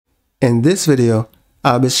In this video,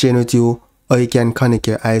 I'll be sharing with you how you can connect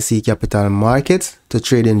your IC Capital Markets to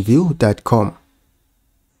Tradingview.com.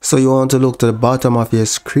 So you want to look to the bottom of your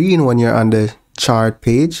screen when you're on the chart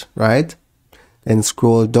page, right? Then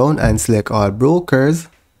scroll down and select all brokers.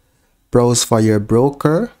 Browse for your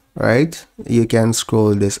broker, right? You can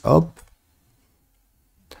scroll this up.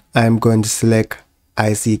 I'm going to select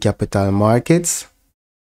IC Capital Markets.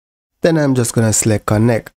 Then I'm just going to select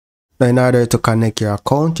connect. Now in order to connect your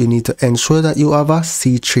account, you need to ensure that you have a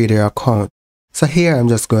CTrader account. So here I'm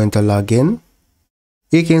just going to log in.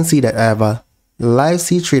 You can see that I have a live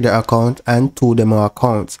CTrader account and 2 demo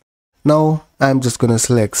accounts. Now I'm just going to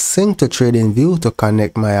select sync to TradingView to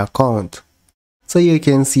connect my account. So you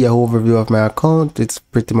can see an overview of my account. It's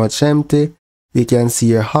pretty much empty. You can see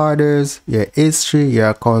your orders, your history, your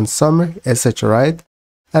account summary, etc. right?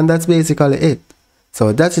 And that's basically it.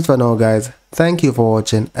 So that's it for now, guys. Thank you for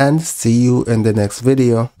watching and see you in the next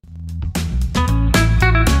video.